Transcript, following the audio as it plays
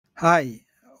Hi,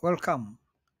 welcome.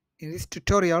 In this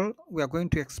tutorial, we are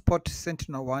going to export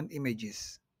Sentinel-1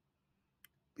 images.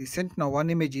 The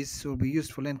Sentinel-1 images will be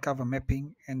used for land cover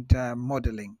mapping and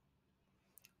modeling.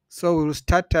 So we will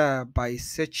start by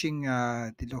searching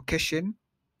the location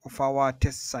of our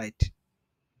test site.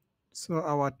 So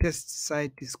our test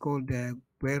site is called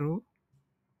Gweru,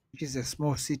 which is a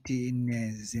small city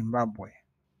in Zimbabwe.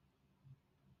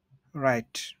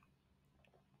 Right.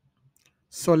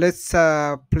 So let's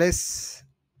place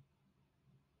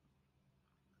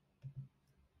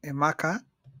a marker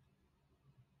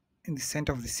in the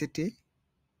center of the city.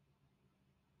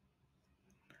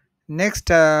 Next,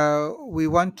 we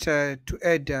want to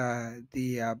add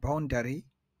the boundary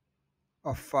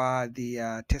of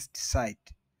the test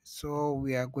site. So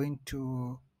we are going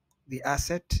to the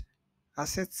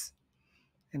assets,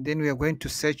 and then we are going to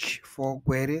search for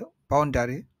query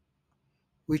boundary,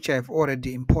 which I've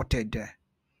already imported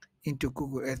into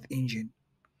Google Earth Engine.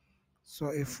 So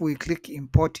if we click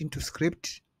import into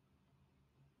script,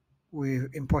 we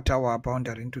import our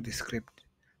boundary into the script.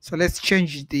 So let's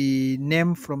change the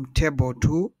name from table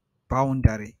to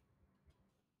boundary.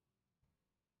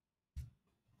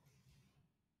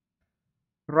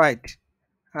 Right.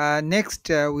 Next,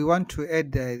 we want to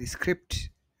add the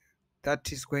script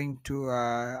that is going to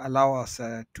allow us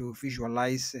to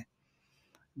visualize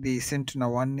the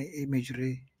Sentinel-1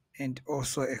 imagery and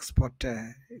also export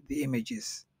the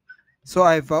images. So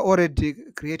I've already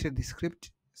created the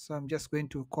script, so I'm just going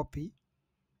to copy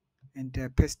and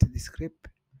paste the script.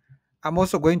 I'm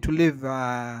also going to leave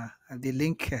the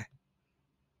link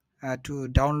to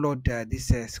download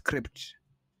this script.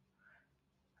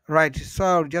 Right, so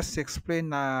I'll just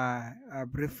explain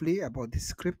briefly about the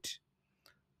script.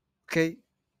 Okay,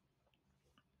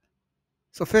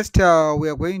 so first we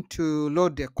are going to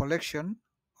load a collection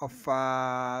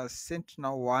of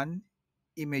Sentinel-1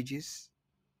 images,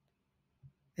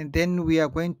 and then we are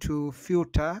going to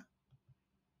filter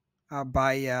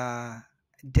by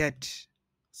date.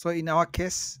 So in our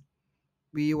case,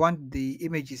 we want the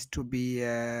images to be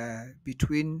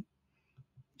between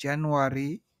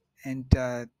January and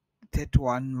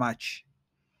 31 March.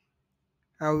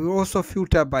 We also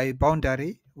filter by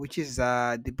boundary, which is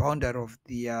the boundary of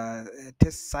the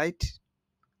test site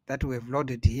that we have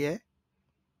loaded here.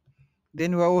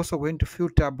 Then we're also going to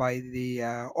filter by the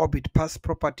orbit path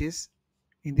properties.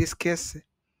 In this case,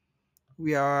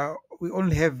 we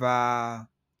only have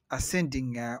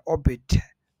ascending orbit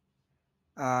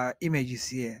images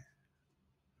here,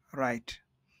 right?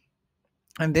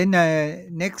 And then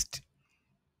next,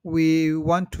 we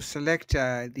want to select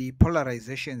the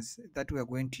polarizations that we are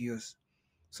going to use.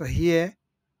 So here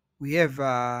we have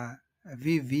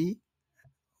VV,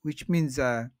 which means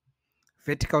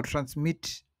vertical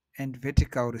transmit and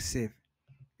vertical receive,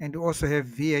 and we also have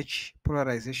VH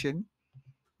polarization,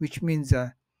 which means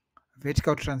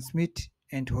vertical transmit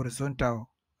and horizontal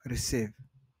receive.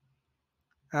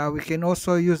 We can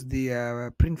also use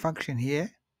the print function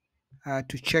here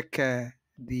to check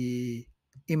the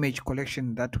image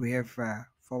collection that we have for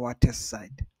our test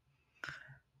site.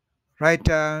 Right,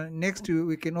 next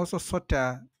we can also sort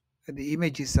the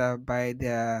images by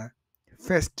the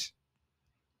first,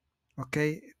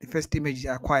 okay, the first image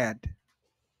acquired,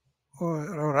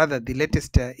 or rather the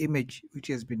latest image which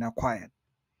has been acquired.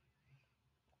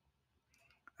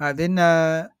 Then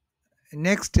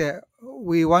next,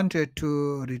 we wanted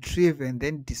to retrieve and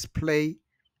then display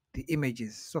the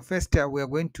images. So first, we are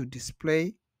going to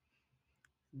display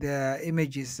the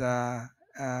images in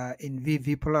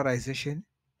VV polarization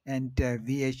and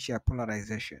VH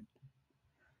polarization.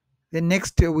 Then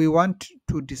next, we want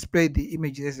to display the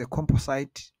images as a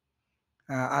composite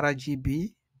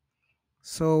RGB.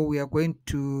 So we are going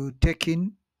to take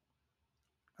in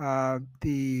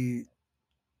the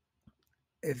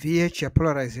VH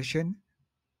polarization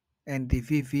and the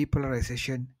VV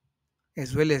polarization,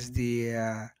 as well as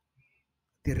the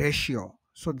ratio.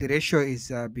 So the ratio is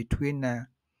between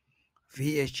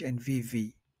VH and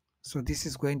VV. So this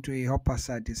is going to help us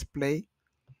display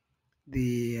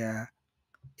the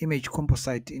image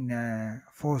composite in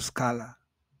false color.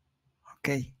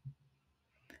 Okay.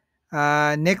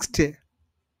 Next,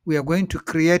 we are going to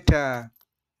create the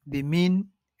mean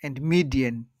and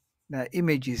median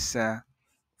images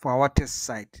for our test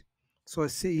site. So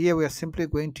see here we are simply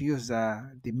going to use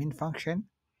the mean function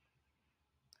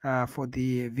for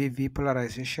the VV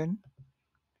polarization,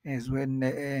 as well,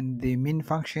 and the mean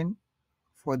function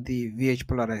for the VH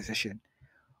polarization.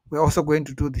 We're also going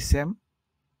to do the same.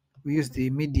 We use the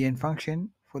median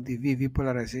function for the VV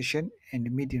polarization and the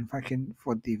median function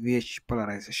for the VH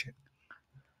polarization.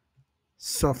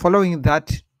 So following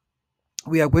that,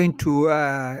 we are going to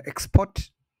export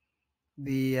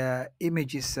the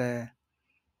images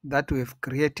that we've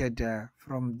created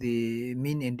from the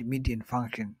mean and median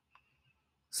function.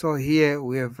 So here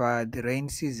we have the rain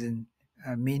season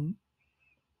mean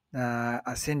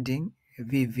ascending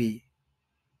VV.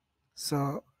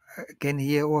 So again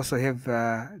here also have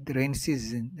the rain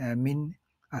season mean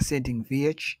ascending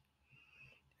VH,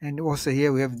 and also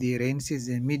here we have the rain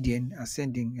season median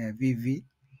ascending VV,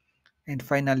 and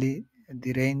finally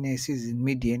the rain season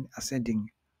median ascending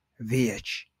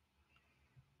VH.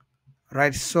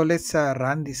 Right, so let's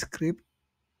run the script.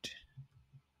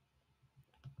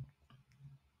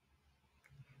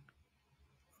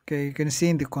 Okay, you can see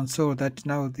in the console that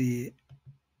now the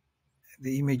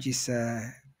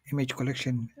image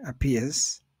collection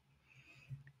appears,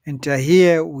 and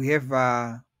here we have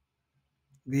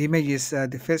the images.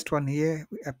 The first one here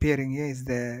appearing here is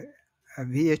the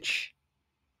VH.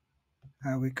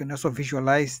 We can also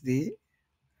visualize the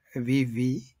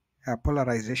VV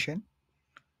polarization.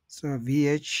 So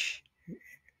VH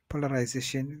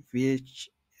polarization,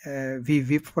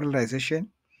 VV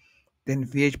polarization, then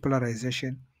VH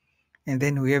polarization, and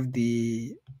then we have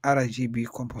the RGB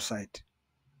composite.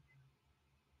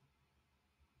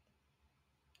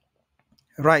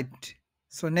 Right.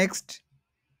 So next,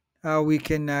 we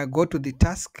can go to the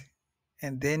task,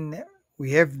 and then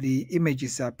we have the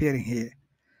images appearing here.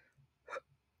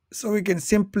 So we can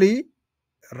simply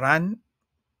run,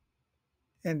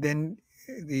 and then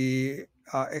the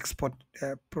export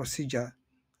procedure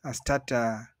start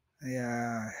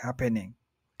happening.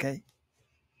 Okay.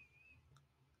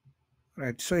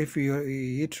 Right. So if you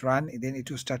hit run, then it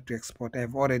will start to export.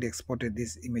 I've already exported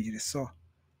this images, so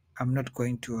I'm not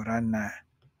going to run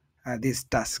this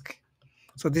task.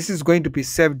 So this is going to be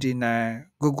saved in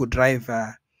Google Drive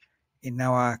in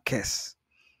our case.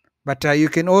 But you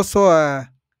can also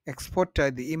export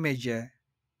the image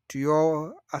to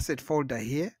your asset folder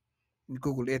here in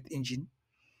Google Earth Engine,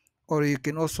 or you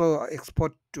can also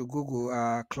export to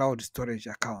Google Cloud Storage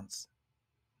accounts.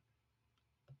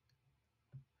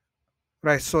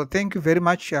 Right, so thank you very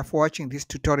much for watching this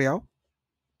tutorial.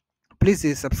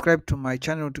 Please subscribe to my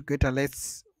channel to get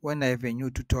alerts when I have a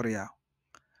new tutorial.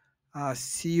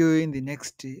 See you in the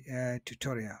next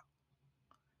tutorial.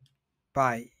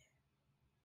 Bye.